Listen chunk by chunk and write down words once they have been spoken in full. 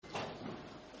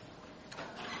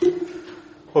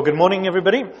Well, good morning,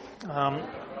 everybody.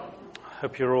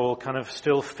 Hope you're all kind of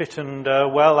still fit and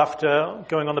well after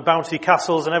going on the bouncy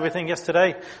castles and everything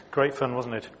yesterday. Great fun,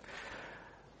 wasn't it?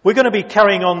 We're going to be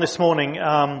carrying on this morning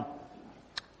on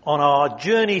our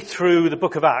journey through the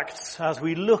book of Acts as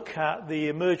we look at the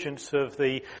emergence of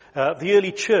the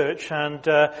early church and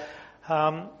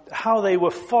how they were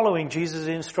following Jesus'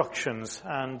 instructions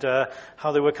and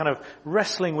how they were kind of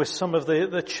wrestling with some of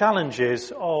the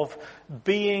challenges of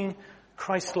being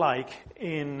Christ-like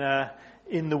in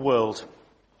the world.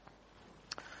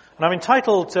 And I've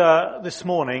entitled this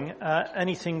morning,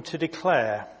 Anything to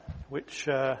Declare, which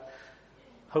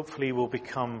hopefully will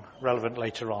become relevant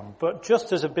later on. But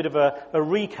just as a bit of a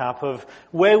recap of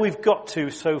where we've got to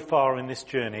so far in this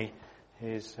journey,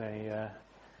 here's a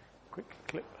quick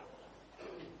clip.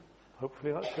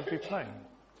 Hopefully that should be playing.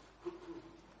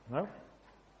 No?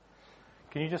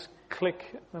 Can you just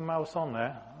click the mouse on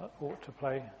there? That ought to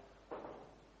play.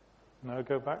 No,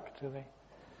 go back to the...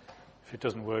 If it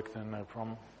doesn't work, then no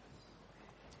problem.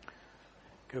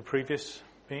 Go previous,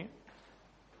 B.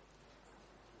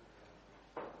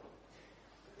 There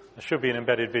should be an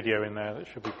embedded video in there that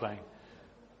should be playing.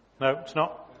 No, it's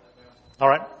not? All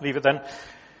right, leave it then.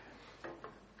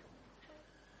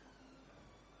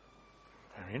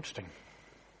 Very interesting.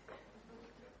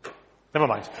 Never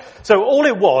mind. So all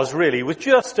it was really was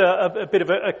just a bit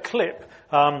of a clip,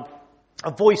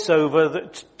 a voiceover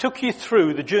that took you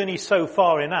through the journey so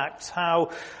far in Acts, how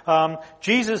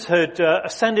Jesus had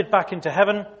ascended back into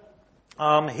heaven.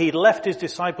 He'd left his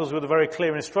disciples with very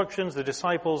clear instructions. The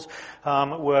disciples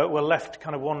were left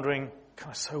kind of wondering,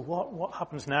 so what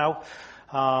happens now?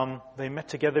 They met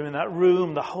together in that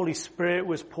room. The Holy Spirit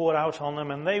was poured out on them,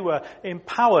 and they were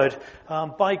empowered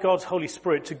by God's Holy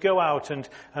Spirit to go out and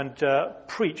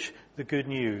preach the good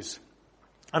news.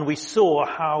 And we saw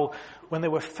how when they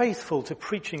were faithful to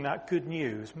preaching that good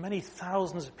news, many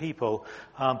thousands of people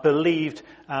believed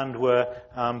and were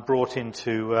brought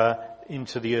into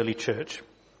the early church.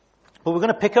 But we're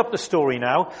going to pick up the story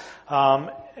now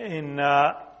in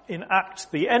Acts,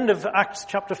 the end of Acts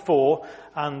chapter 4,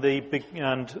 and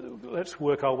let's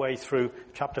work our way through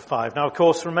chapter 5. Now, of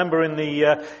course, remember in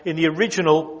the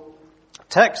original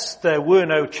text there were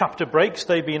no chapter breaks;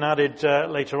 they've been added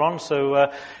later on.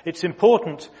 So it's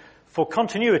important for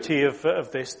continuity of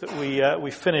this that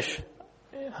we finish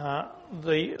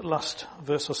the last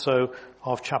verse or so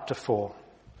of chapter 4.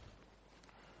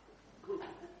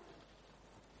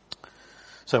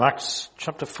 So Acts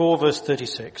chapter 4 verse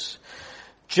 36.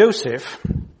 Joseph,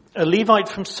 a Levite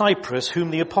from Cyprus,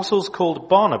 whom the apostles called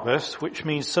Barnabas, which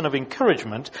means son of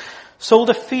encouragement, sold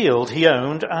a field he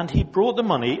owned, and he brought the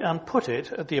money and put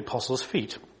it at the apostles'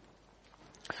 feet.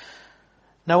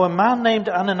 Now a man named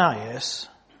Ananias,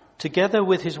 together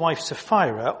with his wife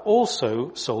Sapphira,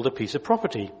 also sold a piece of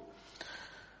property.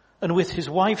 And with his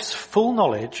wife's full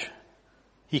knowledge,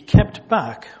 he kept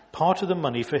back part of the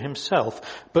money for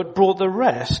himself, but brought the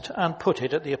rest and put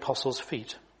it at the apostles'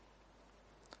 feet.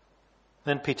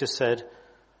 Then Peter said,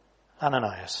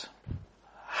 Ananias,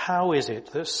 how is it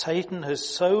that Satan has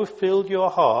so filled your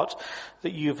heart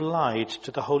that you've lied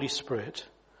to the Holy Spirit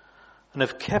and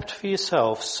have kept for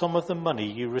yourself some of the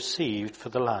money you received for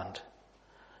the land?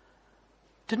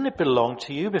 Didn't it belong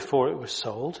to you before it was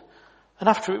sold? And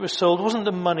after it was sold, wasn't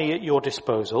the money at your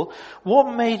disposal?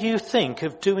 What made you think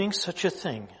of doing such a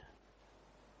thing?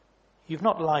 You've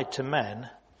not lied to men,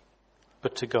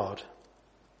 but to God.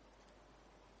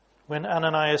 When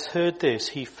Ananias heard this,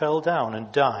 he fell down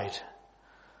and died,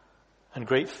 and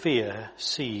great fear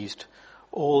seized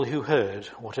all who heard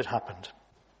what had happened.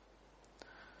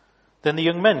 Then the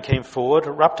young men came forward,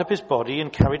 wrapped up his body,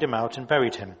 and carried him out and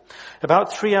buried him.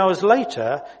 About 3 hours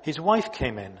later, his wife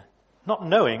came in, not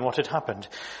knowing what had happened.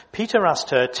 Peter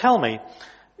asked her, tell me,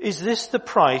 is this the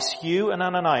price you and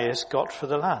Ananias got for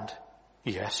the land?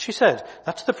 Yes, she said,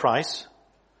 that's the price.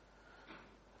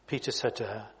 Peter said to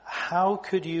her, how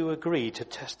could you agree to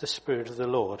test the Spirit of the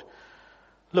Lord?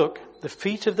 Look, the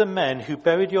feet of the men who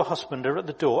buried your husband are at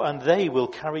the door, and they will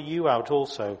carry you out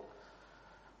also.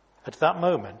 At that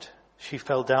moment, she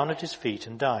fell down at his feet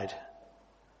and died.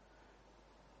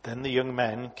 Then the young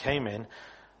men came in,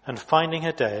 and finding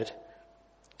her dead,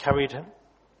 carried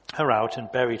her out and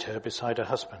buried her beside her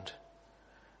husband.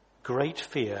 Great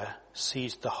fear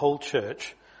seized the whole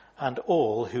church and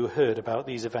all who heard about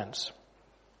these events.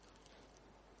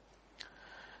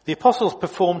 The apostles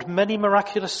performed many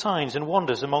miraculous signs and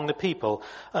wonders among the people,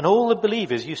 and all the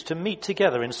believers used to meet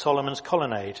together in Solomon's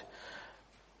colonnade.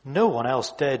 No one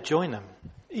else dared join them,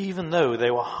 even though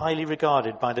they were highly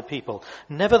regarded by the people.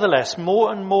 Nevertheless,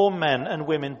 more and more men and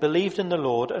women believed in the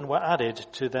Lord and were added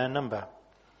to their number.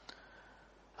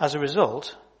 As a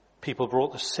result, people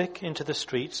brought the sick into the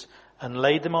streets and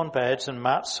laid them on beds and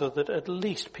mats so that at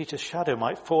least Peter's shadow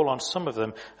might fall on some of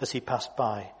them as he passed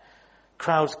by.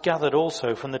 Crowds gathered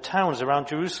also from the towns around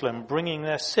Jerusalem, bringing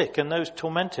their sick and those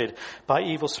tormented by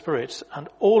evil spirits, and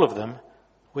all of them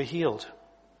were healed.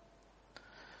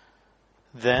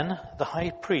 Then the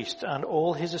high priest and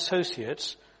all his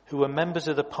associates, who were members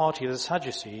of the party of the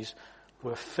Sadducees,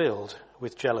 were filled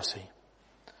with jealousy.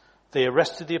 They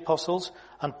arrested the apostles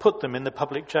and put them in the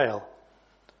public jail.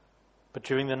 But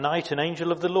during the night, an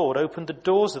angel of the Lord opened the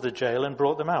doors of the jail and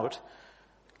brought them out.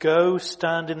 "Go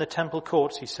stand in the temple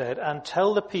courts," he said, "and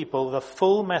tell the people the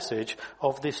full message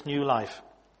of this new life."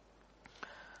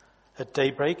 At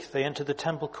daybreak, they entered the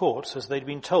temple courts as they'd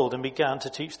been told and began to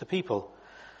teach the people.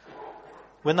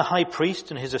 When the high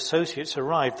priest and his associates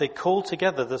arrived, they called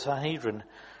together the Sanhedrin,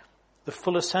 the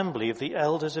full assembly of the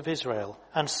elders of Israel,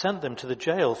 and sent them to the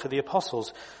jail for the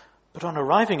apostles. But on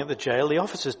arriving at the jail, the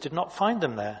officers did not find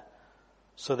them there.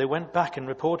 So they went back and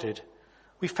reported,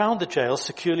 "We found the jail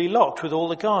securely locked with all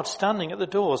the guards standing at the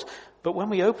doors, but when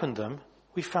we opened them,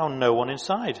 we found no one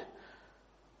inside."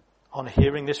 On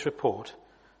hearing this report,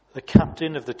 the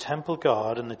captain of the temple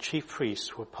guard and the chief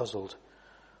priests were puzzled,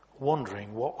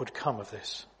 wondering what would come of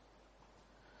this.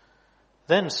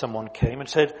 Then someone came and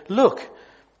said, "Look,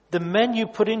 the men you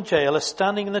put in jail are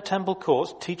standing in the temple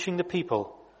courts teaching the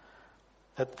people."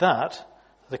 At that,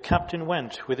 the captain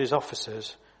went with his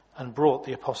officers and brought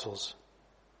the apostles.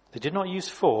 They did not use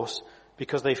force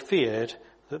because they feared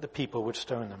that the people would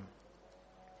stone them.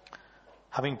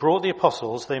 Having brought the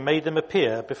apostles, they made them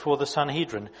appear before the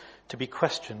Sanhedrin to be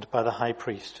questioned by the high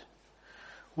priest.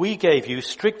 "We gave you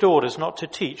strict orders not to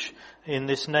teach in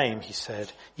this name," he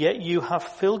said, "yet you have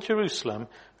filled Jerusalem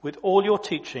with all your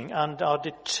teaching and are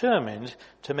determined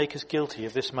to make us guilty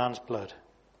of this man's blood."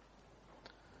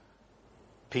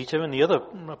 Peter and the other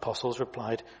apostles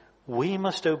replied, "We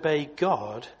must obey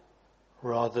God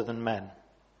rather than men.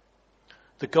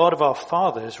 The God of our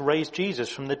fathers raised Jesus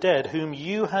from the dead, whom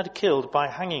you had killed by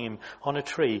hanging him on a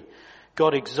tree.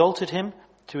 God exalted him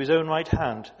to his own right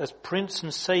hand as Prince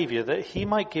and Saviour, that he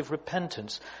might give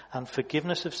repentance and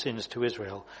forgiveness of sins to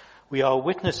Israel. We are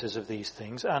witnesses of these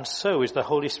things, and so is the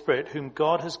Holy Spirit, whom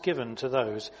God has given to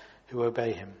those who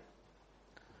obey him."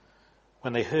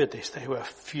 When they heard this, they were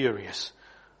furious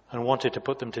and wanted to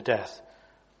put them to death.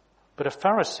 But a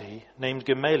Pharisee named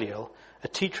Gamaliel, a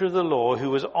teacher of the law who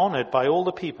was honored by all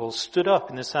the people, stood up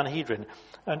in the Sanhedrin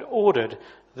and ordered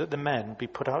that the men be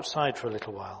put outside for a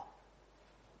little while.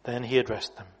 Then he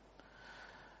addressed them.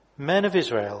 "Men of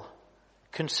Israel,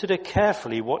 consider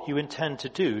carefully what you intend to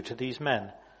do to these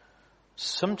men.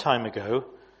 Some time ago,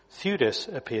 Theudas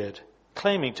appeared,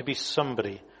 claiming to be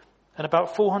somebody, and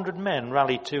about 400 men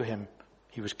rallied to him.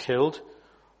 He was killed,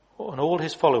 and all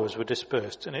his followers were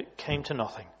dispersed, and it came to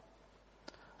nothing.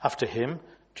 After him,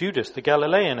 Judas the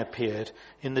Galilean appeared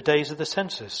in the days of the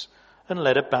census, and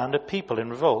led a band of people in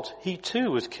revolt. He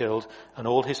too was killed, and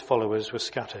all his followers were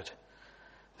scattered.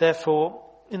 Therefore,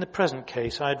 in the present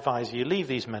case, I advise you, leave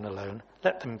these men alone,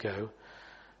 let them go.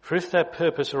 For if their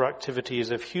purpose or activity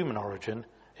is of human origin,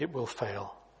 it will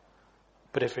fail.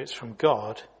 But if it's from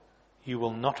God, you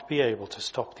will not be able to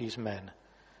stop these men.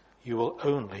 You will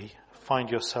only find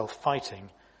yourself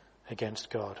fighting against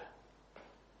God."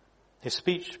 His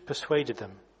speech persuaded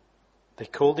them. They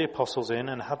called the apostles in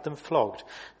and had them flogged.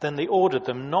 Then they ordered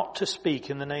them not to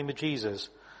speak in the name of Jesus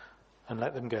and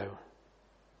let them go.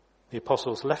 The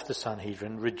apostles left the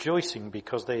Sanhedrin, rejoicing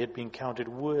because they had been counted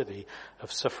worthy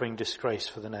of suffering disgrace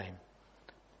for the name.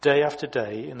 Day after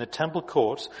day, in the temple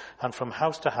courts and from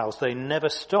house to house, they never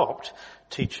stopped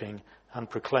teaching and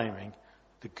proclaiming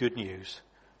the good news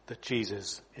that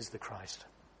Jesus is the Christ.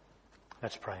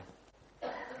 Let's pray.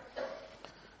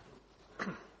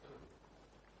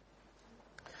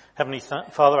 Heavenly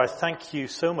Father, I thank you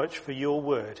so much for your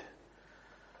word.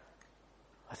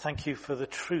 I thank you for the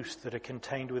truths that are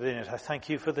contained within it. I thank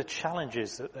you for the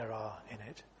challenges that there are in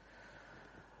it.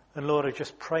 And Lord, I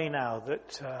just pray now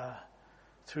that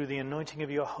through the anointing of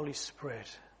your Holy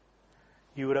Spirit,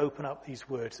 you would open up these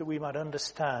words, that we might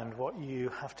understand what you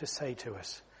have to say to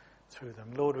us through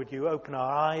them. Lord, would you open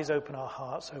our eyes, open our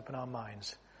hearts, open our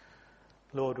minds.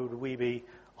 Lord, would we be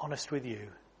honest with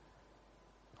you,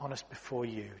 honest before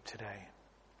you today.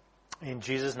 In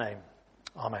Jesus' name,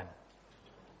 amen.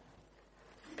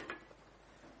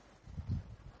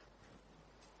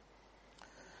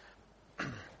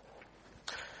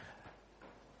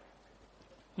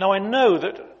 Now, I know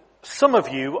that some of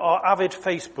you are avid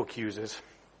Facebook users,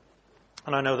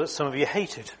 and I know that some of you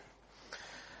hate it.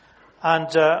 And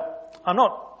I'm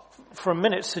not for a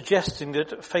minute suggesting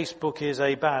that Facebook is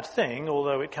a bad thing,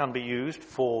 although it can be used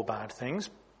for bad things.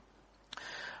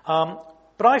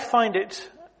 But I find it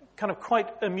kind of quite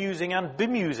amusing and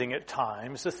bemusing at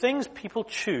times, the things people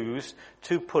choose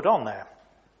to put on there.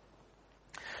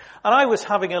 And I was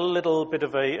having a little bit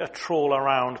of a trawl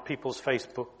around people's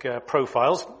Facebook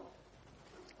profiles,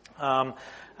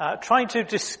 trying to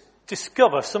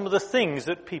discover some of the things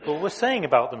that people were saying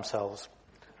about themselves.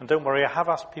 And don't worry, I have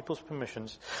asked people's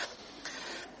permissions.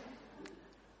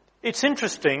 It's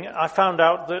interesting, I found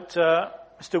out that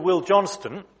Mr. Will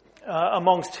Johnston,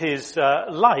 amongst his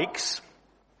likes,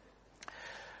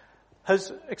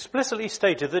 has explicitly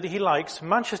stated that he likes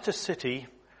Manchester City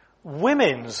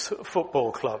Women's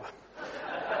Football Club.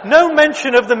 No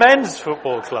mention of the Men's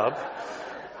Football Club.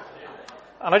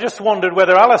 And I just wondered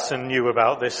whether Alison knew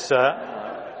about this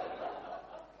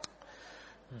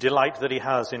delight that he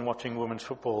has in watching women's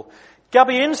football.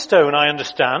 Gabby Instone, I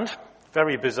understand,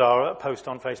 very bizarre post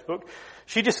on Facebook,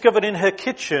 she discovered in her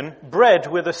kitchen bread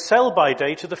with a sell-by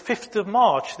date of the 5th of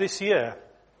March this year.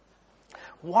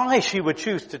 Why she would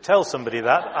choose to tell somebody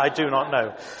that, I do not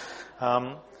know.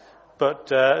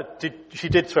 But she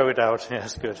did throw it out.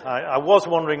 Yes, good. I was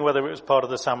wondering whether it was part of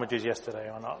the sandwiches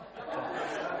yesterday or not.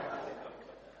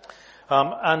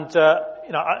 I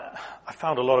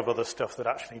found a lot of other stuff that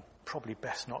actually probably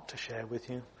best not to share with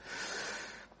you.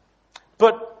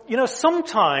 But,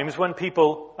 sometimes when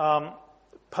people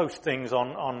post things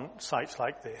on sites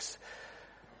like this,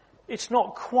 it's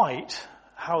not quite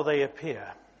how they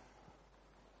appear.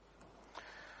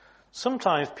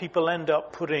 Sometimes people end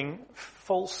up putting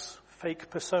false, fake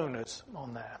personas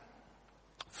on there.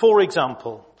 For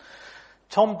example,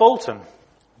 Tom Bolton,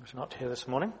 who's not here this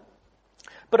morning,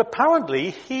 but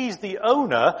apparently he's the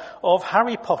owner of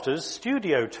Harry Potter's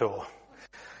studio tour.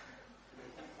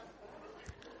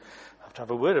 I have to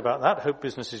have a word about that. Hope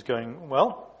business is going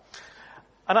well.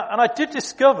 And I did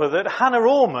discover that Hannah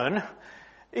Orman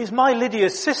is my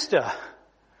Lydia's sister.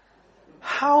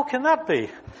 How can that be?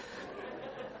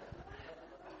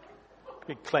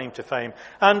 Big claim to fame.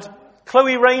 And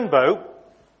Chloe Rainbow,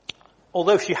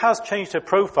 although she has changed her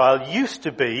profile, used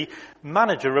to be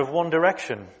manager of One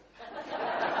Direction.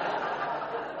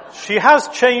 She has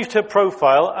changed her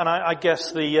profile, and I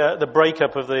guess the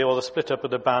breakup of or the split up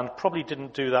of the band probably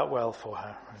didn't do that well for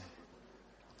her.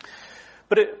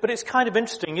 But it's kind of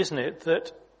interesting, isn't it,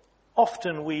 that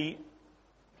often we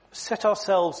set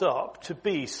ourselves up to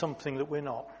be something that we're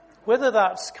not. Whether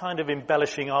that's kind of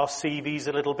embellishing our CVs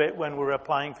a little bit when we're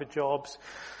applying for jobs,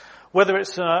 whether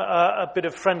it's a bit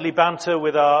of friendly banter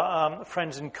with our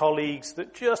friends and colleagues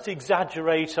that just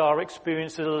exaggerate our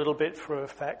experiences a little bit for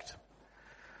effect,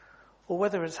 or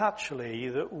whether it's actually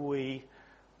that we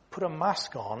put a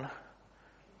mask on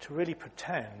to really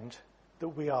pretend that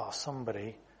we are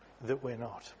somebody that we're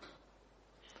not.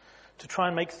 To try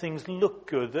and make things look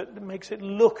good, that makes it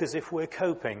look as if we're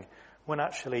coping, when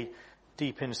actually,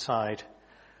 deep inside,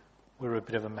 we're a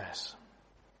bit of a mess.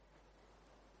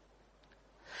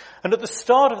 And at the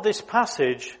start of this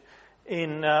passage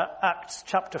in Acts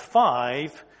chapter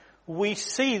 5, we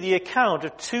see the account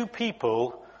of two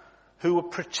people who were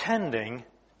pretending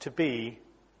to be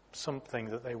something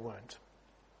that they weren't.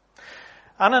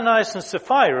 Ananias and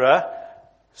Sapphira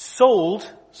sold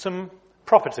some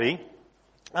property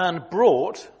and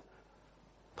brought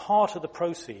part of the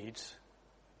proceeds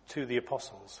to the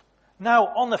apostles.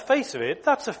 Now, on the face of it,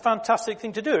 that's a fantastic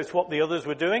thing to do. It's what the others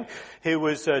were doing. Here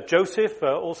was Joseph,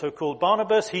 also called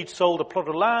Barnabas. He'd sold a plot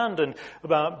of land and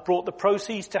brought the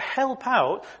proceeds to help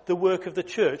out the work of the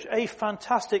church. A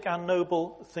fantastic and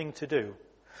noble thing to do.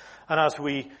 And as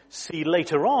we see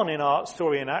later on in our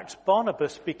story in Acts,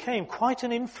 Barnabas became quite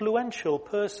an influential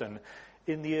person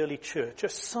in the early church, a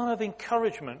son of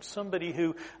encouragement, somebody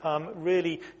who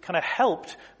really kind of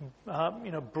helped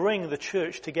bring the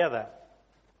church together.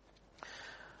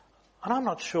 And I'm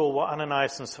not sure what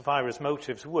Ananias and Sapphira's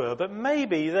motives were, but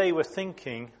maybe they were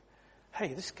thinking,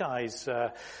 hey, this guy's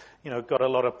got a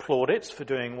lot of plaudits for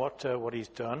doing what he's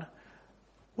done.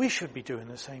 We should be doing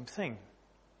the same thing.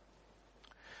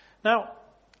 Now,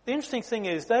 the interesting thing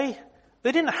is they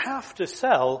didn't have to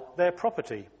sell their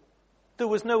property. There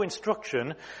was no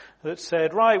instruction that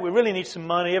said, right, we really need some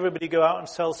money, everybody go out and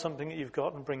sell something that you've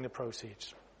got and bring the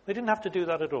proceeds. They didn't have to do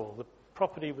that at all. The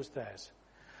property was theirs.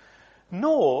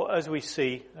 Nor, as we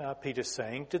see Peter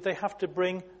saying, did they have to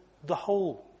bring the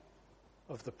whole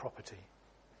of the property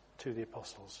to the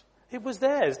apostles. It was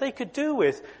theirs. They could do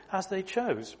with as they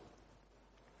chose.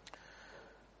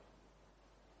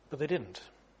 But they didn't.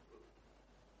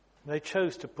 They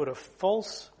chose to put a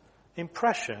false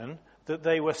impression that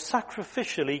they were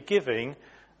sacrificially giving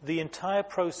the entire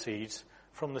proceeds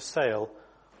from the sale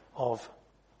of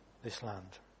this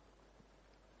land.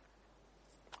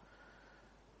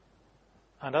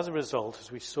 And as a result,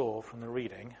 as we saw from the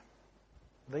reading,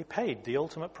 they paid the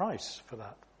ultimate price for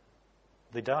that.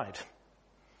 They died.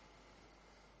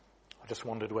 I just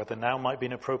wondered whether now might be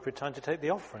an appropriate time to take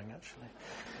the offering, actually.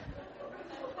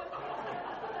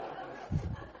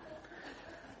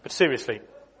 But seriously,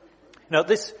 now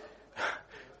this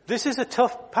is a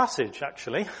tough passage,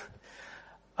 actually.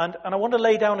 And I want to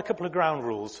lay down a couple of ground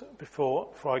rules before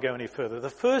I go any further. The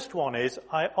first one is,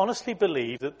 I honestly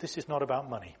believe that this is not about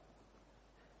money.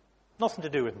 Nothing to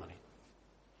do with money.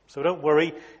 So don't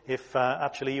worry if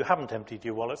actually you haven't emptied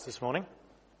your wallets this morning.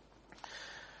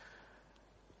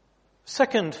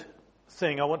 Second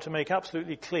thing I want to make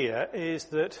absolutely clear is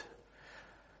that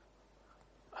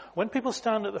when people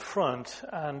stand at the front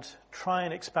and try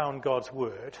and expound God's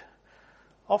word,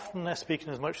 often they're speaking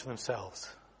as much for themselves.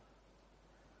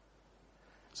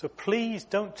 So please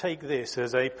don't take this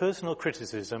as a personal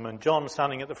criticism and John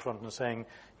standing at the front and saying,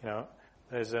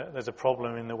 there's a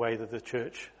problem in the way that the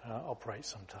church operates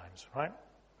sometimes, right?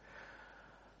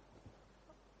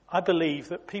 I believe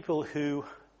that people who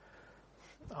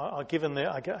are given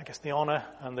the honor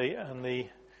and the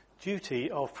duty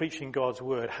of preaching God's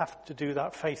word have to do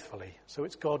that faithfully. So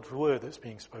it's God's word that's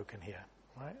being spoken here,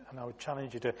 right? And I would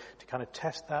challenge you to kind of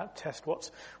test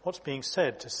what's being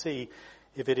said to see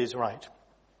if it is right.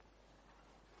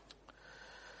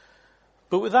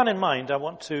 But with that in mind, I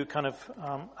want to kind of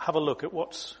have a look at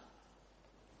what's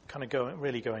kind of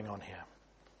really going on here.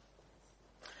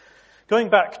 Going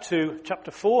back to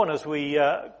chapter 4, and as we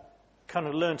kind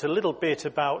of learnt a little bit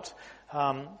about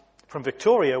from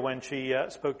Victoria when she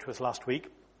spoke to us last week,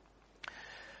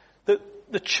 that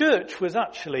the church was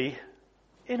actually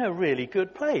in a really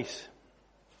good place,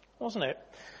 wasn't it?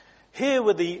 Here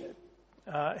was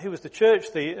the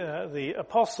church, the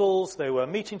apostles. They were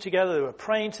meeting together, they were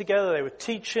praying together, they were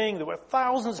teaching. There were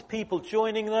thousands of people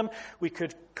joining them. We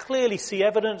could clearly see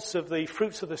evidence of the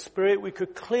fruits of the Spirit. We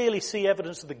could clearly see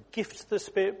evidence of the gifts of the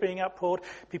Spirit being outpoured.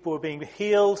 People were being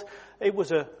healed. It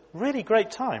was a really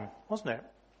great time, wasn't it?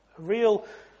 A real,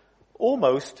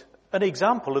 almost an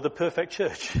example of the perfect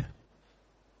church.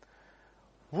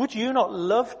 Would you not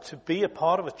love to be a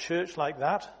part of a church like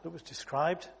that was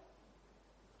described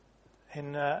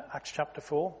in Acts chapter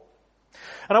 4?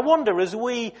 And I wonder, as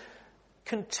we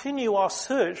continue our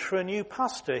search for a new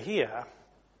pastor here,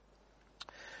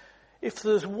 if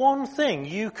there's one thing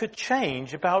you could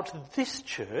change about this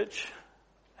church,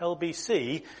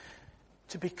 LBC,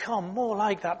 to become more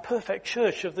like that perfect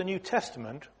church of the New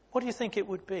Testament, what do you think it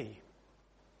would be?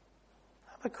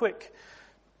 Have a quick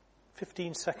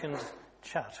 15-second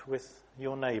chat with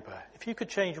your neighbour. If you could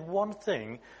change one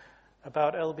thing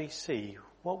about LBC,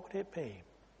 what would it be?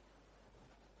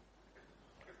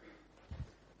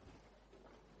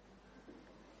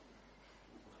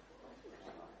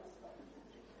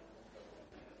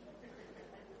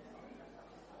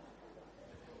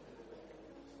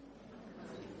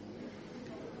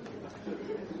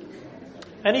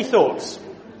 Any thoughts?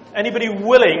 Anybody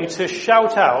willing to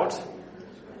shout out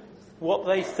what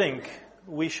they think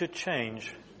we should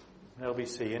change in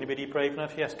LBC? Anybody brave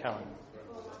enough? Yes, Karen.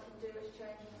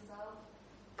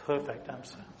 Perfect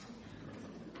answer.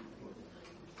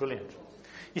 Brilliant.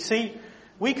 You see,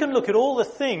 we can look at all the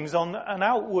things on an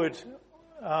outward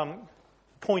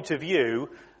point of view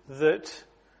that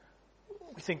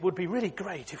we think would be really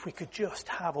great if we could just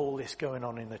have all this going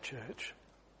on in the church.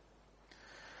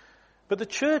 But the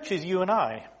church is you and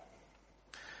I.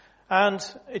 And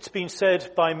it's been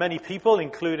said by many people,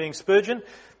 including Spurgeon,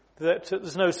 that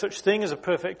there's no such thing as a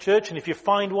perfect church, and if you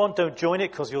find one, don't join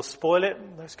it because you'll spoil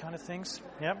it, those kind of things.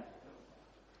 Yeah.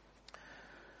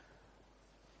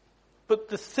 But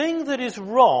the thing that is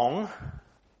wrong,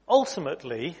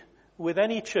 ultimately, with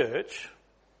any church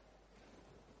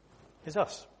is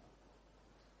us.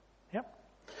 Yeah.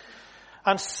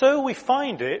 And so we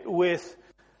find it with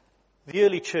the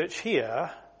early church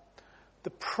here. The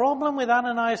problem with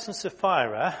Ananias and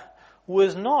Sapphira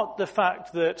was not the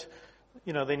fact that,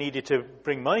 they needed to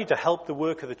bring money to help the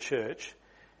work of the church.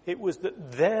 It was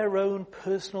that their own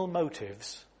personal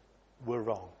motives were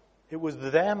wrong. It was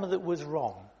them that was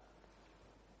wrong.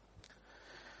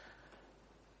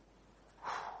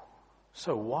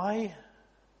 So why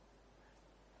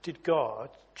did God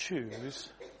choose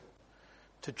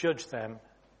to judge them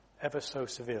ever so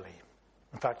severely?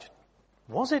 In fact,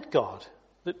 was it God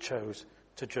that chose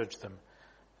to judge them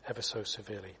ever so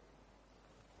severely?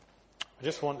 I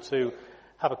just want to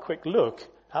have a quick look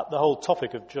at the whole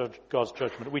topic of God's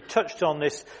judgment. We touched on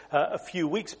this a few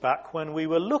weeks back when we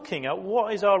were looking at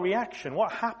what is our reaction,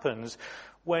 what happens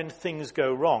when things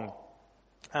go wrong.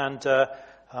 And I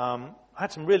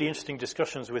had some really interesting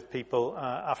discussions with people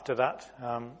after that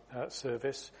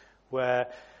service where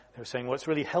they were saying, well, it's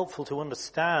really helpful to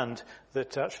understand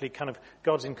that actually kind of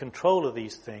God's in control of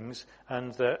these things,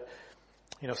 and that,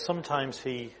 sometimes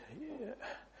he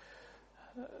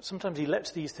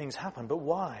lets these things happen, but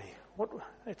why?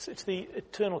 It's the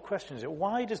eternal question, is it?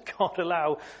 Why does God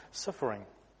allow suffering?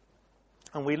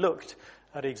 And we looked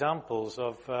at examples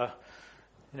of,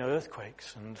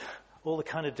 earthquakes and all the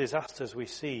kind of disasters we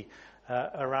see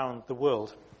around the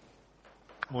world.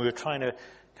 And we were trying to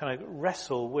kind of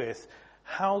wrestle with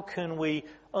how can we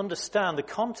understand the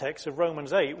context of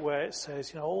Romans 8 where it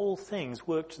says, all things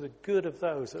work to the good of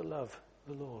those that love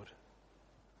the Lord.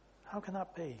 How can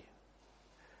that be?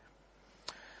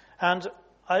 And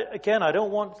I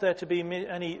don't want there to be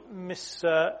any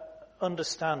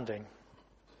misunderstanding.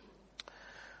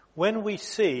 When we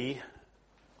see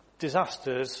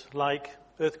disasters like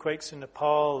earthquakes in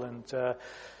Nepal and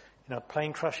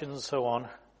plane crashes and so on,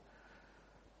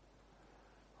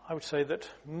 I would say that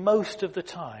most of the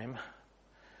time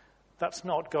that's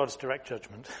not God's direct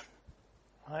judgment.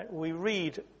 Right? We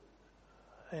read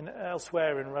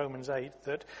elsewhere in Romans 8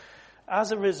 that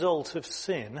as a result of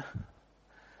sin,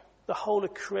 the whole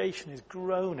of creation is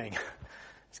groaning.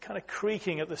 It's kind of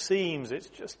creaking at the seams. It's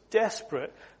just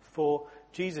desperate for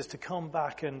Jesus to come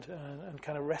back and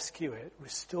kind of rescue it,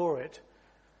 restore it,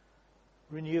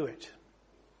 renew it.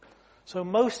 So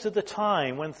most of the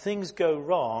time when things go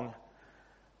wrong,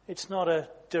 it's not a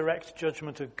direct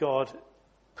judgment of God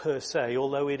per se,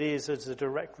 although it is as a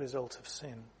direct result of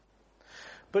sin.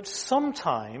 But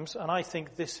sometimes, and I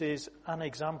think this is an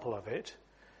example of it,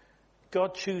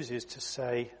 God chooses to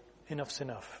say, enough's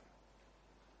enough.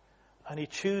 And he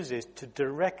chooses to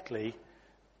directly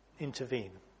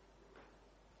intervene.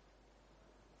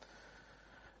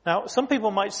 Now, some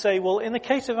people might say, well, in the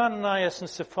case of Ananias and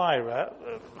Sapphira,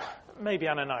 maybe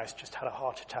Ananias just had a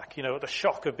heart attack, the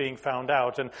shock of being found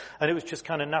out, and it was just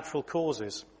kind of natural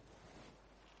causes.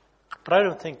 But I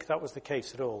don't think that was the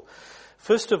case at all.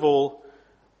 First of all,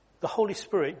 the Holy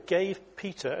Spirit gave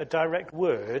Peter a direct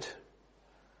word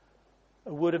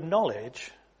of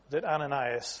knowledge that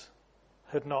Ananias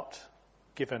had not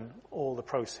given all the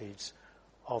proceeds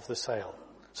of the sale.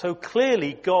 So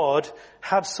clearly God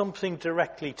had something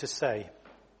directly to say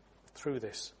through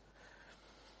this.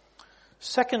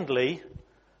 Secondly,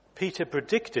 Peter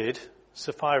predicted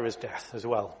Sapphira's death as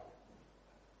well.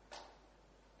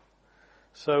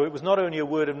 So it was not only a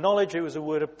word of knowledge, it was a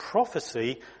word of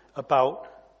prophecy about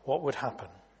what would happen.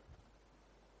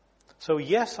 So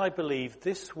yes, I believe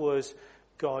this was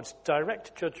God's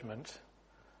direct judgment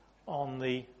on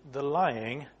the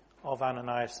lying of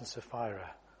Ananias and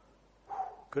Sapphira.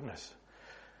 Goodness.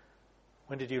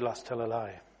 When did you last tell a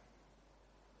lie?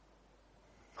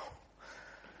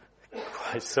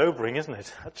 Quite sobering, isn't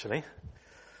it, actually?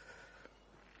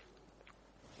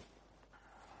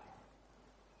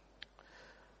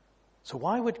 So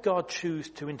why would God choose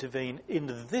to intervene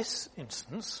in this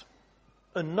instance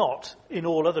and not in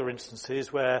all other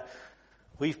instances where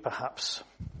we've perhaps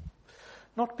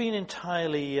not been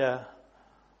entirely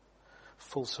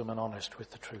fulsome and honest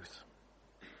with the truth?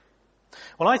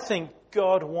 Well, I think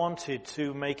God wanted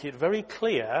to make it very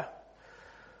clear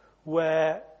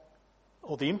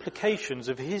the implications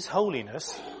of his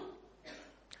holiness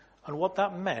and what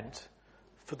that meant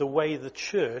for the way the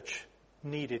church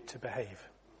needed to behave.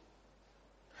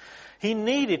 He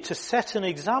needed to set an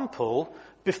example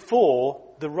before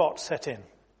the rot set in.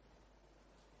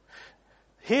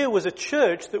 Here was a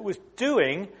church that was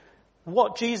doing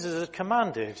what Jesus had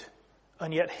commanded,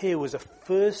 and yet here was a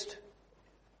first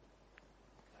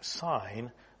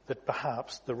sign that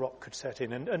perhaps the rot could set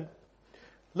in. And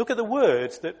look at the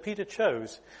words that Peter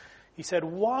chose. He said,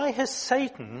 "Why has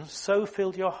Satan so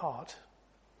filled your heart?"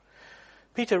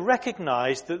 Peter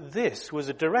recognized that this was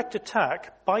a direct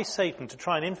attack by Satan to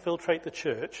try and infiltrate the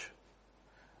church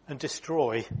and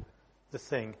destroy the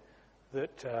thing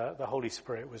that the Holy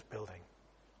Spirit was building.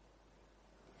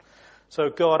 So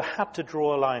God had to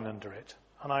draw a line under it.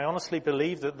 And I honestly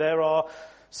believe that there are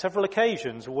several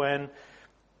occasions when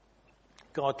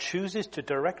God chooses to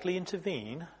directly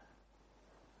intervene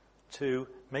to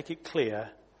make it clear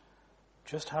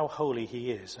just how holy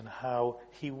he is and how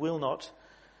he will not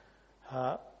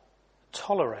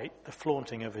tolerate the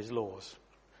flaunting of his laws.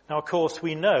 Now, of course,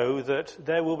 we know that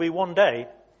there will be one day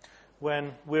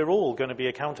when we're all going to be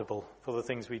accountable for the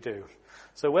things we do.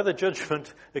 So whether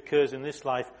judgment occurs in this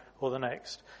life or the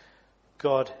next,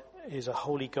 God is a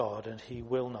holy God and he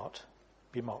will not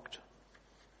be mocked.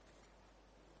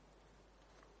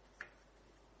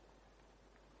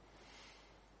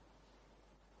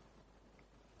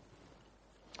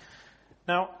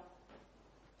 Now,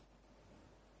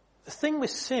 the thing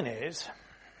with sin is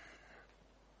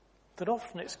that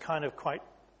often it's kind of quite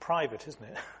private, isn't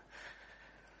it?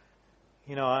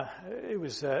 You know, it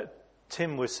was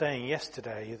Tim was saying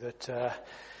yesterday that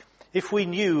if we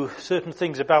knew certain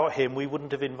things about him, we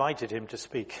wouldn't have invited him to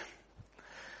speak.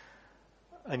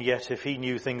 And yet, if he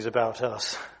knew things about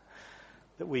us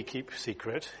that we keep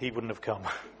secret, he wouldn't have come.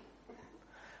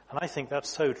 And I think that's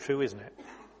so true, isn't it?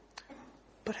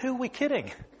 But who are we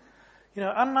kidding? You know,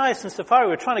 Ananias and Sapphira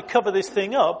were trying to cover this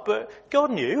thing up, but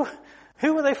God knew.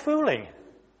 Who were they fooling?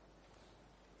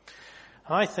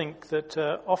 And I think that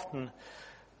often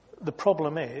the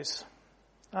problem is,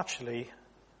 actually,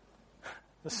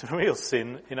 the real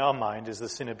sin in our mind is the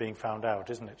sin of being found out,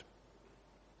 isn't it?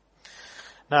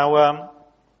 Now,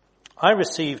 I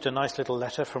received a nice little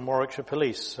letter from Warwickshire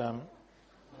Police a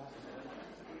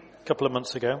couple of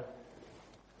months ago.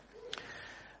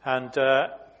 And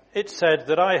it said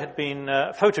that I had been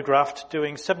photographed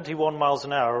doing 71 miles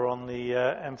an hour on the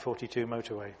M42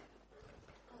 motorway.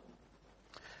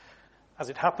 As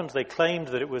it happened, they claimed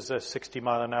that it was a 60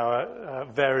 mile an hour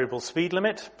variable speed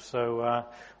limit, so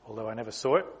although I never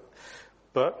saw it.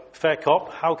 But fair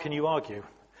cop, how can you argue?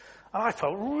 And I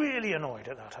felt really annoyed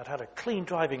at that. I'd had a clean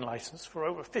driving license for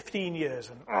over 15 years,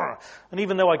 and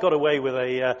even though I got away with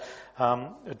a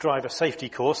driver safety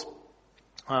course,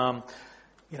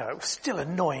 you know, it was still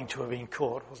annoying to have been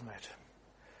caught, wasn't it?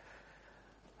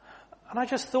 And I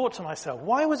just thought to myself,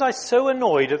 why was I so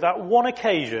annoyed at that one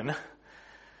occasion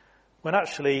when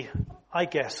actually, I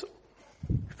guess,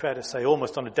 fair to say,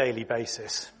 almost on a daily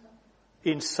basis,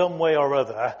 in some way or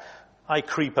other, I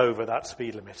creep over that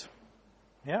speed limit.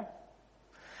 Yeah?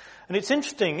 And it's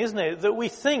interesting, isn't it, that we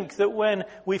think that when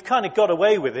we've kind of got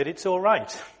away with it, it's all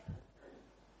right.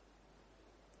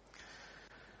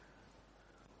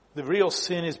 The real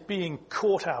sin is being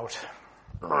caught out.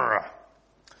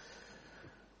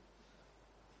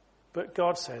 But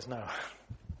God says, no,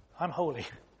 I'm holy.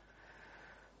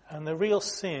 And the real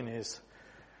sin is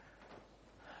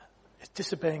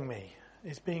disobeying me,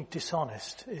 is being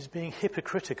dishonest, is being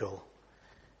hypocritical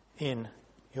in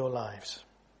your lives.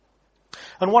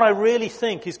 And what I really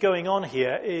think is going on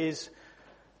here is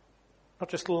not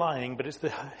just lying, but it's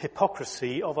the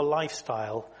hypocrisy of a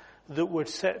lifestyle that would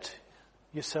set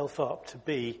yourself up to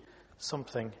be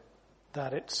something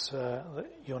that that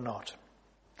you're not.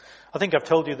 I think I've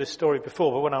told you this story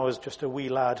before, but when I was just a wee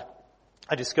lad,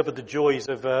 I discovered the joys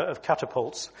of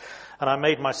catapults, and I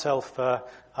made myself out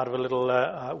of a little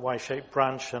Y-shaped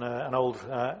branch and an old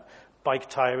bike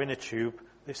tire inner tube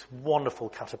this wonderful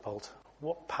catapult.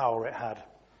 What power it had.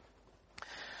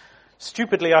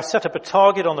 Stupidly, I set up a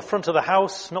target on the front of the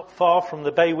house, not far from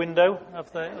the bay window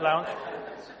of the lounge.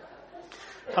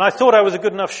 And I thought I was a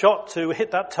good enough shot to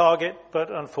hit that target,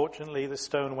 but unfortunately the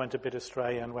stone went a bit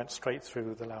astray and went straight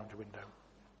through the lounge window.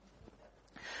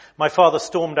 My father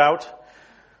stormed out.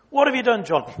 What have you done,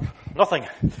 John? Nothing.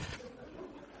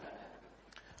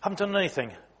 Haven't done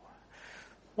anything.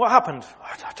 What happened?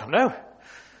 I don't know.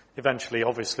 Eventually,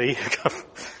 obviously,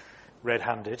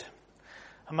 red-handed.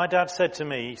 And my dad said to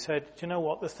me, he said, do you know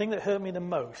what? The thing that hurt me the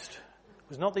most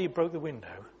was not that you broke the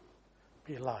window,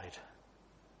 but you lied.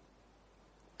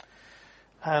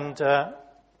 And the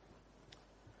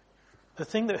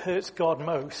thing that hurts God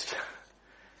most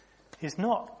is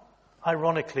not,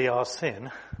 ironically, our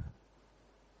sin,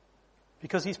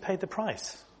 because he's paid the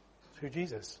price through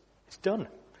Jesus. It's done.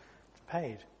 It's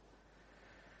paid.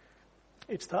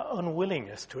 It's that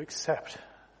unwillingness to accept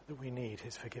that we need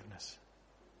his forgiveness.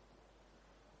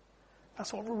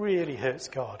 That's what really hurts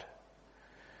God.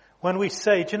 When we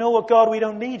say, do you know what, God, we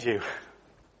don't need you.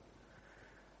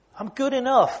 I'm good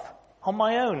enough on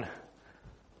my own.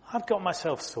 I've got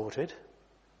myself sorted.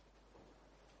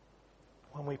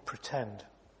 When we pretend.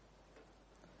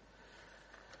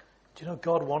 Do you know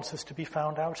God wants us to be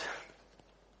found out?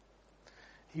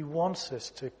 He wants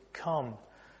us to come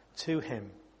to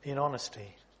him in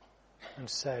honesty and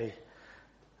say,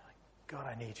 God,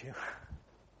 I need you.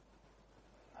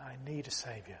 I need a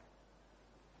Saviour.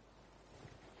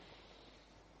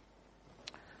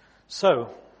 So,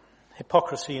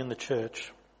 hypocrisy in the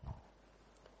church.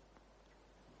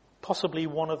 Possibly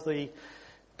one of the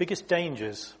biggest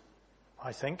dangers,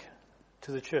 I think,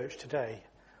 to the church today.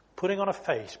 Putting on a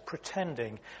face,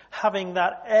 pretending, having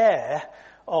that air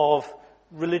of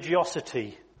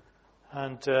religiosity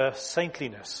and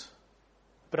saintliness,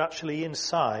 but actually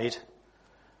inside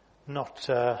not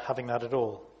having that at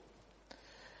all.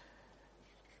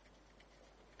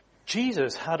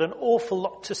 Jesus had an awful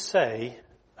lot to say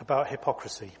about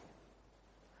hypocrisy.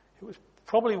 It was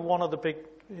probably one of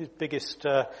his biggest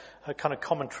kind of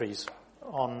commentaries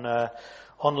on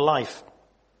life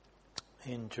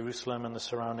in Jerusalem and the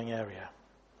surrounding area.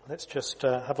 Let's just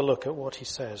have a look at what he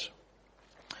says.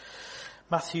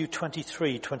 Matthew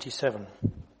 23:27.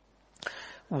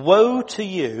 Woe to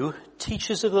you,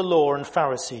 teachers of the law and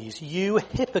Pharisees, you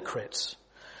hypocrites!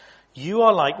 You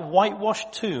are like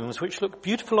whitewashed tombs which look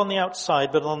beautiful on the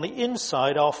outside, but on the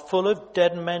inside are full of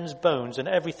dead men's bones and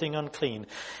everything unclean.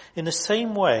 In the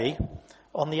same way,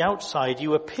 on the outside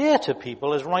you appear to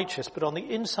people as righteous, but on the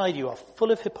inside you are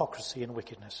full of hypocrisy and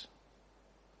wickedness.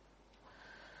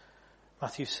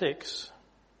 Matthew 6,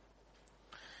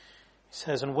 he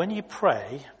says, and when you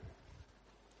pray,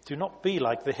 do not be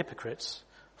like the hypocrites,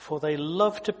 for they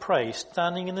love to pray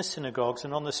standing in the synagogues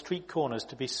and on the street corners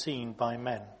to be seen by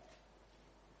men.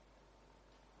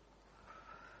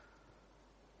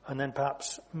 And then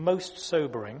perhaps most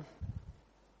sobering,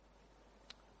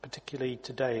 particularly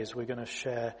today as we're going to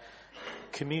share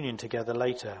communion together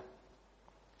later,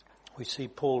 we see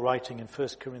Paul writing in 1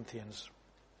 Corinthians.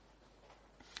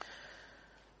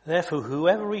 Therefore,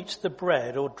 whoever eats the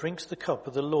bread or drinks the cup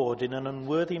of the Lord in an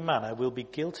unworthy manner will be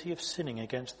guilty of sinning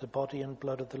against the body and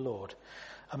blood of the Lord.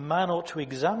 A man ought to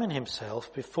examine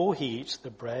himself before he eats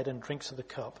the bread and drinks of the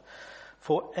cup.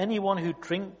 For anyone who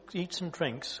eats and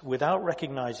drinks without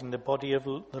recognizing the body of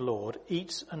the Lord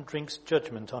eats and drinks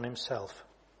judgment on himself.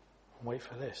 Wait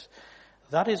for this.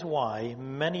 That is why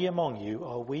many among you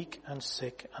are weak and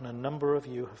sick, and a number of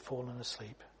you have fallen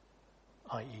asleep,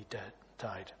 i.e.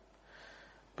 died.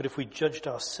 But if we judged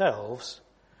ourselves,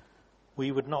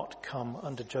 we would not come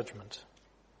under judgment.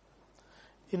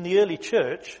 In the early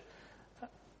church,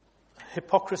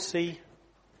 hypocrisy,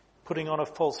 putting on a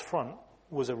false front,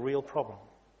 was a real problem.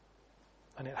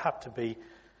 And it had to be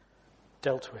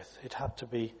dealt with. It had to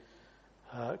be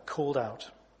called out.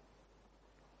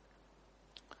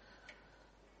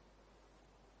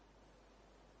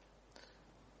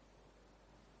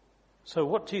 So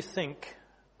what do you think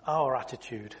our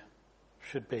attitude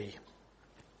should be?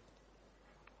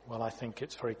 Well, I think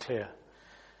it's very clear.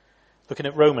 Looking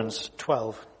at Romans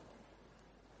 12,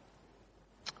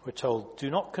 we're told,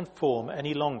 do not conform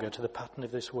any longer to the pattern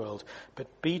of this world,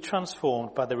 but be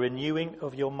transformed by the renewing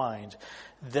of your mind.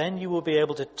 Then you will be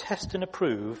able to test and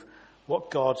approve what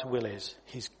God's will is,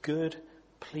 his good,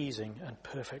 pleasing, and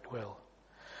perfect will.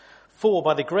 For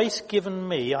by the grace given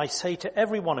me, I say to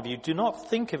every one of you, do not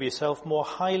think of yourself more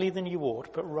highly than you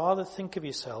ought, but rather think of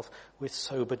yourself with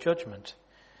sober judgment,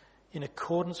 in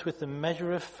accordance with the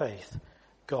measure of faith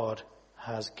God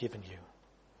has given you.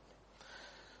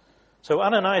 So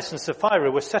Ananias and Sapphira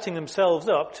were setting themselves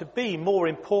up to be more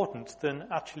important than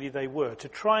actually they were, to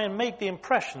try and make the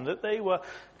impression that they were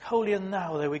holier than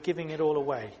thou, they were giving it all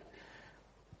away.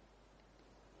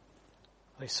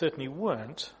 They certainly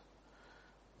weren't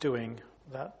doing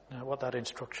that, what that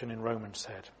instruction in Romans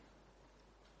said.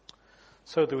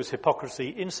 So there was hypocrisy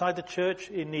inside the church.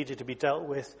 It needed to be dealt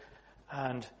with,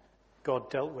 and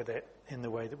God dealt with it in the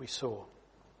way that we saw.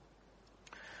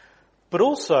 But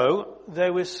also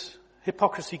there was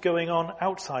hypocrisy going on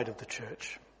outside of the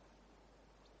church.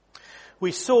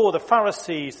 We saw the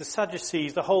Pharisees, the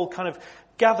Sadducees, the whole kind of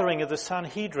gathering of the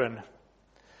Sanhedrin.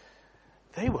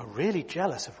 They were really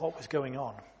jealous of what was going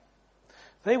on.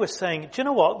 They were saying, do you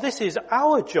know what? This is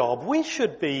our job. We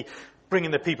should be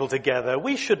bringing the people together.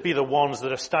 We should be the ones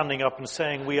that are standing up and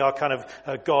saying we are kind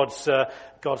of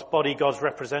God's body, God's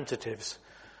representatives.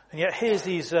 And yet here's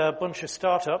these bunch of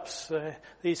startups,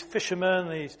 these fishermen,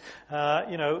 these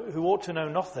who ought to know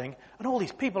nothing, and all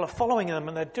these people are following them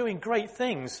and they're doing great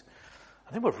things.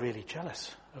 And they were really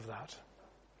jealous of that.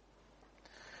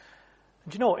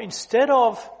 And you know what? Instead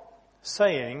of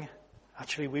saying,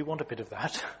 actually, we want a bit of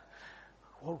that,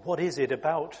 well, what is it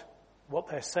about what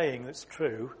they're saying that's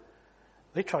true?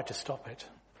 They tried to stop it.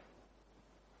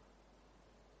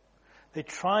 They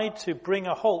tried to bring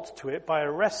a halt to it by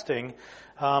arresting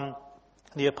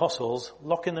the apostles,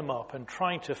 locking them up, and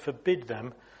trying to forbid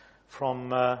them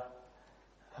from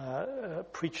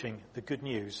preaching the good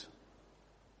news.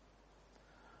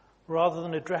 Rather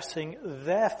than addressing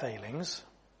their failings,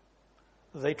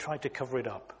 they tried to cover it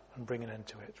up and bring an end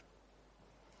to it.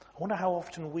 I wonder how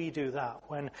often we do that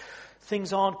when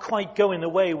things aren't quite going the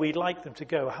way we'd like them to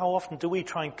go. How often do we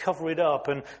try and cover it up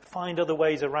and find other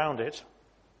ways around it?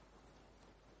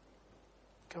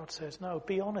 God says, no,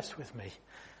 be honest with me.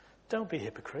 Don't be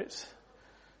hypocrites.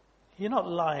 You're not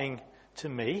lying to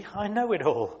me. I know it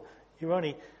all. You're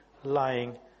only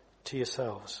lying to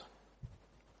yourselves.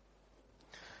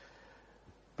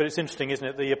 But it's interesting, isn't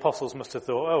it? The apostles must have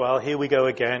thought, oh well, here we go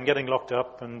again, getting locked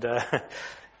up, and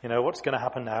what's going to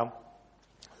happen now?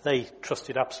 They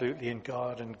trusted absolutely in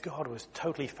God, and God was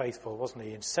totally faithful, wasn't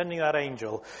he, in sending that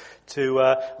angel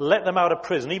to let them out of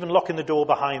prison, even locking the door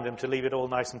behind them to leave it all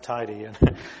nice and tidy.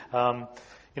 And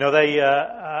they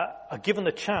are given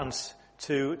the chance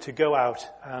to go out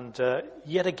and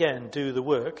yet again do the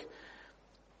work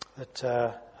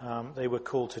that they were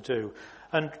called to do.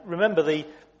 And remember, the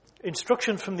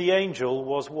instruction from the angel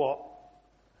was what?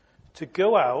 To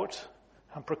go out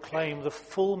and proclaim the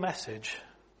full message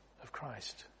of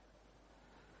Christ.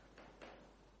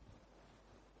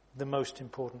 The most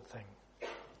important thing.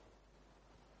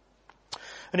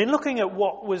 And in looking at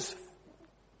what was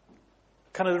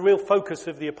kind of the real focus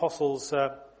of the apostles'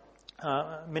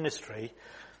 ministry,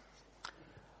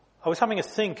 I was having a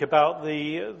think about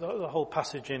the whole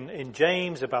passage in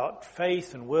James about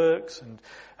faith and works,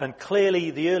 and clearly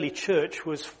the early church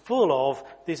was full of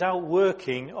this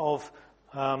outworking of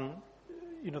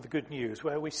the good news,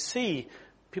 where we see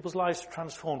people's lives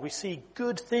transformed. We see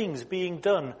good things being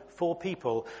done for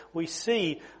people. We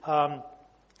see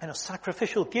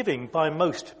sacrificial giving by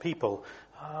most people.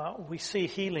 We see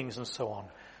healings and so on.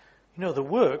 The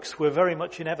works were very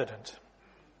much in evidence.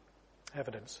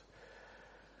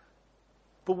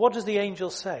 But what does the angel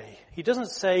say? He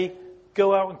doesn't say,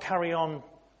 go out and carry on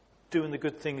doing the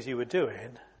good things you were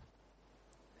doing.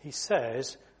 He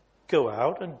says, go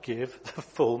out and give the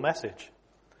full message.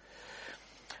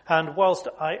 And whilst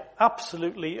I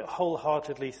absolutely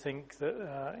wholeheartedly think that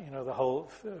the whole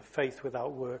faith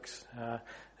without works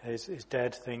is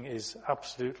dead thing is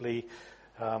absolutely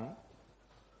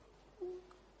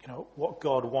what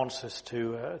God wants us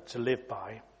to live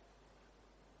by,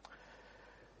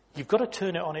 you've got to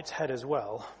turn it on its head as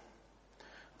well,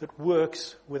 that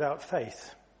works without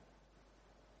faith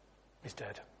is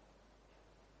dead.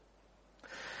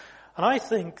 And I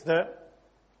think that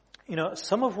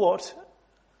some of what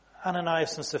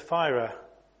Ananias and Sapphira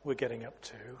were getting up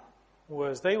to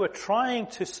was they were trying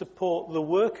to support the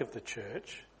work of the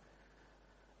church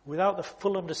without the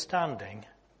full understanding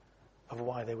of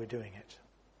why they were doing it.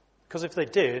 Because if they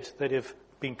did, they'd have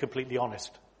been completely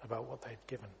honest about what they'd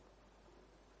given.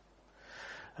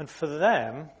 And for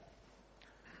them,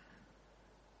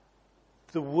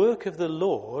 the work of the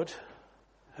Lord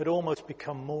had almost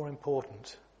become more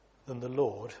important than the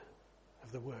Lord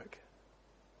of the work.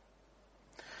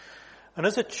 And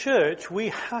as a church, we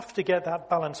have to get that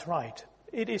balance right.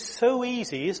 It is so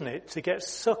easy, isn't it, to get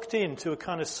sucked into a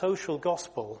kind of social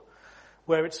gospel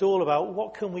where it's all about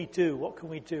what can we do,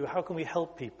 how can we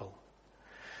help people.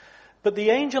 But the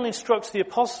angel instructs the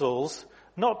apostles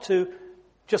not to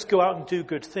just go out and do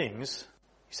good things.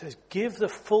 He says, give the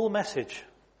full message.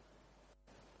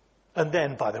 And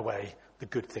then, by the way, the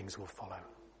good things will follow.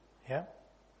 Yeah?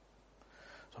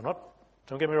 So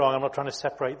don't get me wrong, I'm not trying to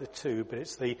separate the two, but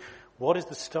it's what is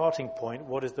the starting point?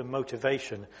 What is the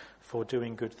motivation for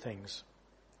doing good things?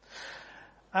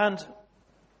 And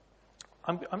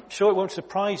I'm sure it won't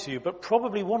surprise you, but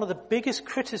probably one of the biggest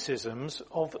criticisms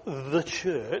of the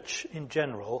church in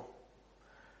general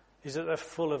is that they're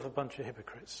full of a bunch of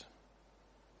hypocrites.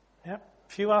 Yeah?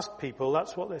 If you ask people,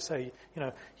 that's what they say.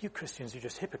 You Christians are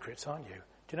just hypocrites, aren't you?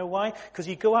 Do you know why? Because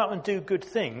you go out and do good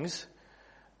things,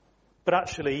 but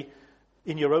actually,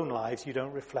 in your own lives, you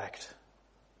don't reflect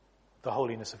the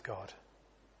holiness of God.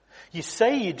 You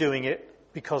say you're doing it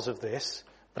because of this,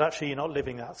 but actually you're not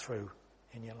living that through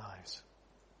in your lives.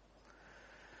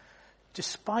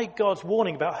 Despite God's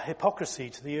warning about hypocrisy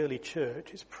to the early church,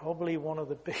 it's probably one of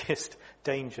the biggest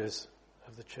dangers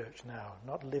of the church now,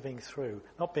 not living through,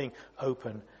 not being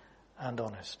open and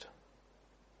honest.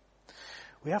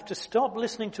 We have to stop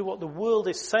listening to what the world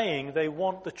is saying they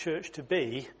want the church to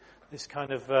be, this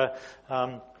kind of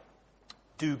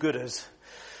do-gooders.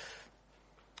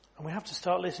 And we have to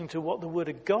start listening to what the Word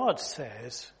of God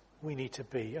says we need to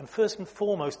be. And first and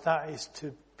foremost, that is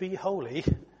to be holy,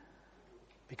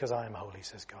 because I am holy,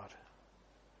 says God.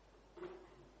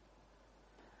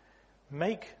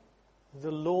 Make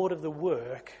the Lord of the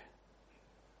work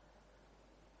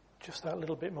just that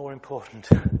little bit more important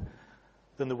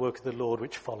than the work of the Lord,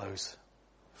 which follows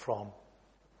from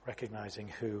recognizing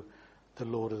who the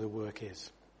Lord of the work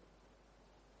is.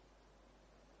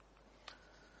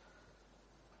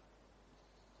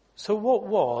 So what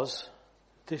was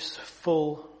this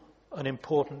full and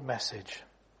important message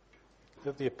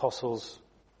that the apostles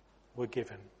were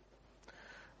given?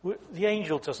 The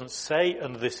angel doesn't say,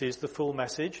 and this is the full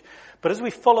message, but as we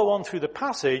follow on through the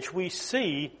passage, we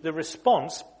see the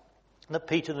response that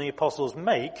Peter and the apostles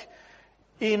make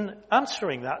in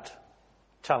answering that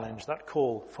challenge, that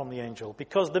call from the angel.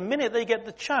 Because the minute they get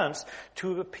the chance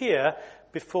to appear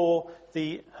before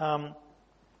the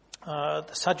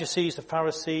Sadducees, the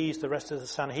Pharisees, the rest of the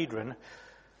Sanhedrin,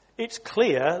 it's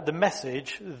clear the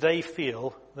message they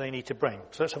feel they need to bring.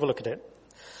 So let's have a look at it.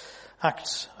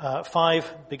 Acts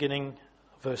 5, beginning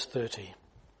verse 30.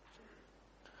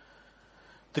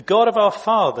 The God of our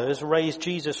fathers raised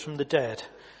Jesus from the dead,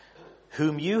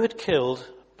 whom you had killed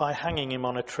by hanging him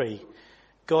on a tree.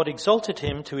 God exalted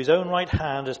him to his own right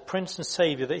hand as Prince and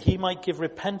Saviour, that he might give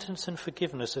repentance and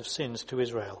forgiveness of sins to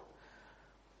Israel.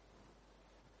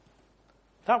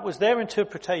 That was their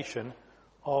interpretation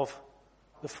of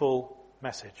the full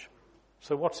message.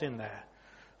 So what's in there?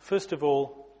 First of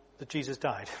all, that Jesus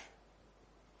died.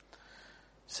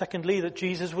 Secondly, that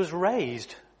Jesus was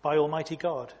raised by Almighty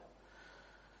God.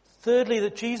 Thirdly,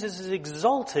 that Jesus is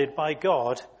exalted by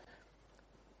God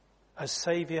as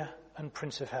Saviour and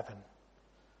Prince of Heaven.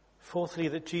 Fourthly,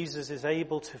 that Jesus is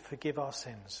able to forgive our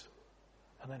sins.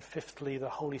 And then fifthly, the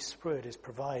Holy Spirit is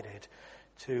provided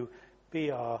to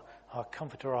be our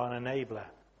comforter, our enabler.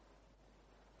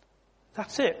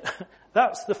 That's it.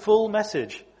 That's the full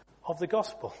message of the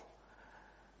gospel.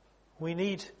 We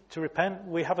need to repent.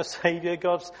 We have a Saviour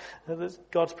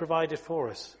God's provided for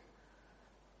us.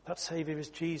 That Saviour is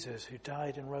Jesus, who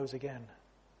died and rose again.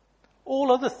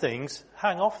 All other things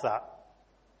hang off that.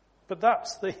 But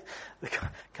that's the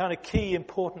kind of key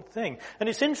important thing. And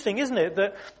it's interesting, isn't it,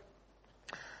 that,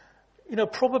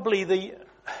 probably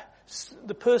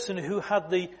the person who had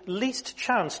the least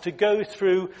chance to go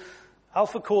through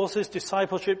alpha courses,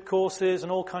 discipleship courses,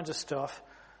 and all kinds of stuff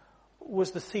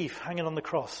was the thief hanging on the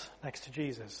cross next to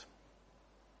Jesus.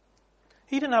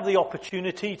 He didn't have the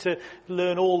opportunity to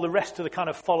learn all the rest of the kind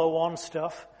of follow-on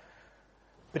stuff,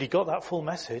 but he got that full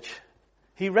message.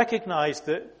 He recognized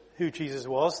that who Jesus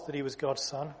was, that he was God's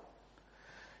son.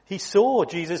 He saw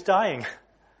Jesus dying.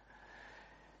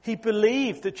 He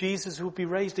believed that Jesus would be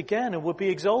raised again and would be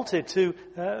exalted to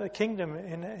a kingdom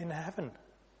in heaven.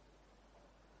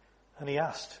 And he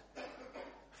asked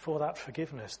for that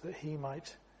forgiveness, that he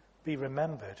might be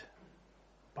remembered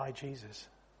by Jesus.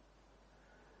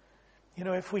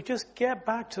 If we just get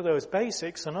back to those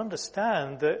basics and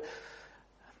understand that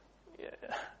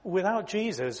without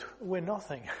Jesus, we're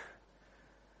nothing.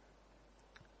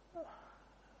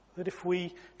 That if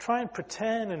we try and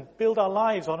pretend and build our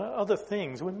lives on other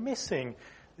things, we're missing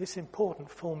this important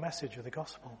full message of the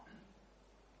gospel.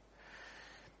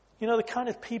 The kind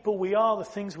of people we are, the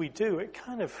things we do, it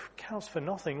kind of counts for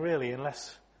nothing really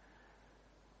unless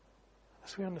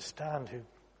we understand who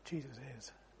Jesus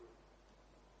is.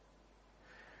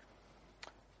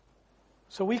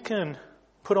 So we can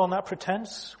put on that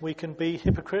pretense, we can be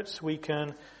hypocrites, we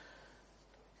can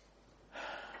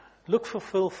look for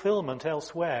fulfillment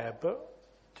elsewhere, but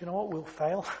do you know what? We'll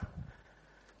fail.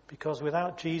 Because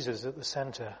without Jesus at the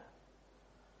center,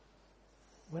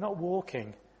 we're not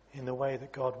walking in the way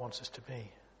that God wants us to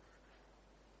be.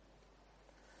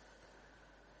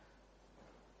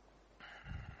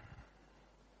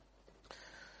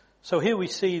 So here we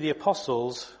see the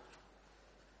apostles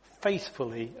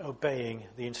faithfully obeying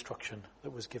the instruction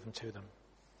that was given to them.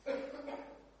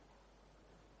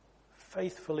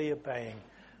 Faithfully obeying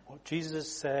what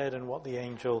Jesus said and what the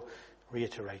angel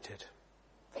reiterated.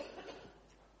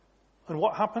 And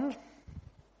what happened?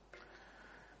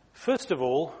 First of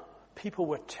all, people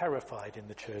were terrified in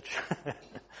the church.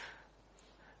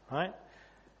 Right?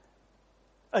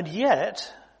 And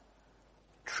yet,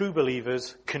 true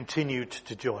believers continued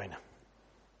to join.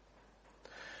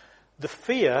 The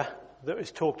fear that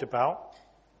is talked about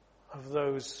of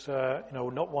those,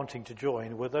 not wanting to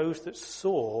join were those that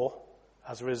saw,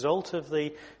 as a result of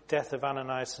the death of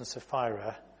Ananias and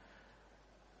Sapphira,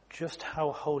 just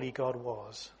how holy God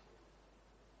was.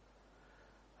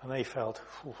 And they felt,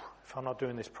 if I'm not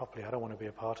doing this properly, I don't want to be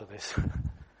a part of this.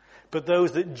 But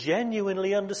those that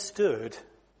genuinely understood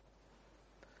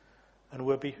and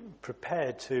were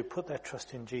prepared to put their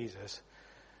trust in Jesus,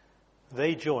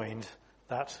 they joined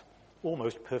that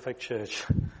almost perfect church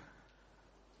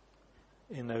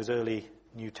in those early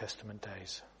New Testament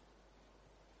days.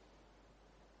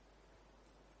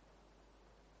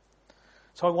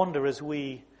 So I wonder, as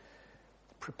we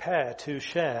prepare to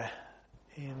share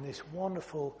in this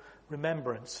wonderful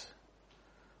remembrance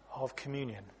of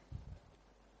communion,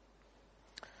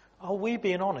 are we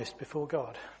being honest before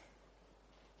God?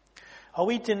 Are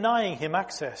we denying him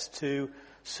access to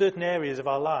certain areas of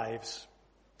our lives?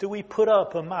 Do we put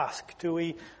up a mask? Do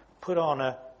we put on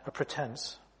a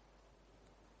pretense?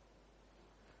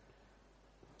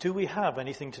 Do we have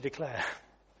anything to declare?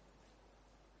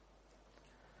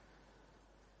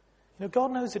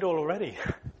 God knows it all already.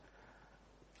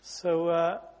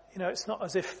 So, it's not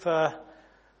as if we're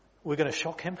going to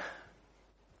shock him.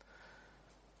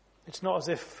 It's not as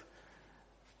if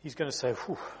he's going to say,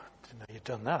 "Whew, didn't know you'd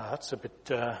done that. That's a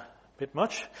bit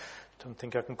much. Don't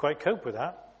think I can quite cope with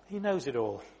that." He knows it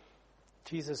all.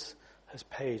 Jesus has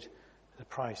paid the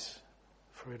price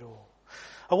for it all.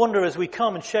 I wonder, as we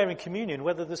come and share in communion,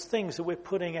 whether there's things that we're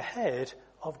putting ahead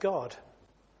of God.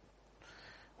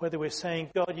 Whether we're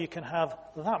saying, "God, you can have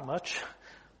that much,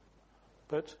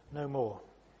 but no more."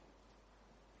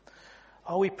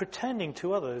 Are we pretending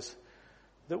to others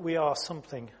that we are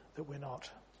something that we're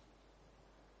not?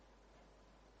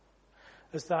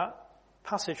 As that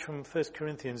passage from 1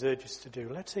 Corinthians urges to do,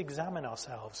 let's examine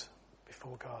ourselves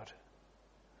before God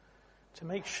to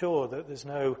make sure that there's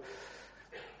no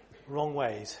wrong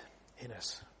ways in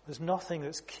us. There's nothing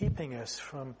that's keeping us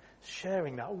from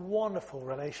sharing that wonderful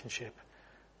relationship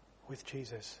with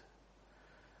Jesus.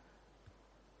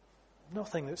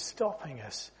 Nothing that's stopping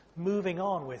us moving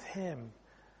on with him,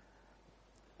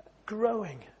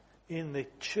 growing in the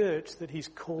church that he's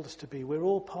called us to be. We're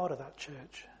all part of that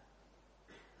church.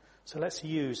 So let's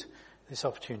use this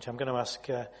opportunity. I'm going to ask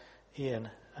Ian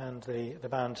and the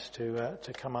band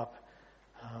to come up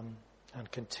and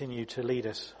continue to lead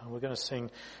us. And we're going to sing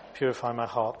 "Purify My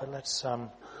Heart," but let's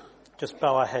just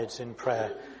bow our heads in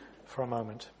prayer for a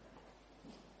moment.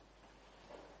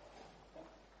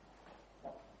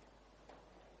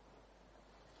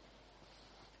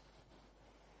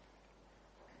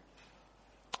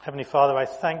 Heavenly Father, I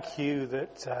thank you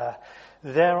that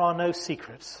there are no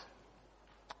secrets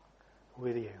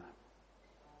with you.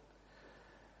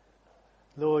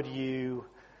 Lord, you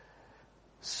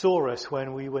saw us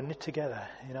when we were knit together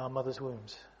in our mother's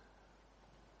wombs.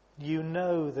 You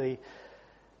know the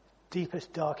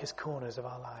deepest, darkest corners of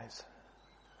our lives.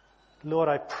 Lord,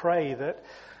 I pray that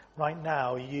right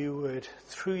now you would,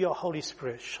 through your Holy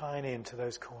Spirit, shine into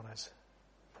those corners.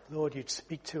 Lord, you'd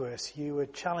speak to us. You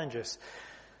would challenge us.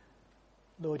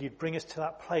 Lord, you'd bring us to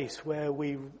that place where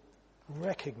we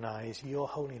recognize your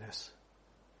holiness.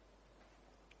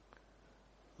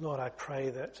 Lord, I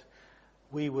pray that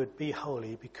we would be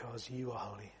holy because you are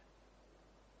holy.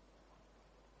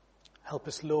 Help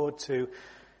us, Lord, to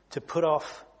put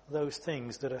off those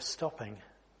things that are stopping,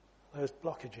 those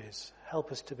blockages.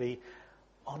 Help us to be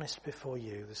honest before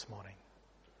you this morning.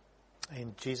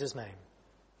 In Jesus' name,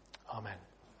 amen.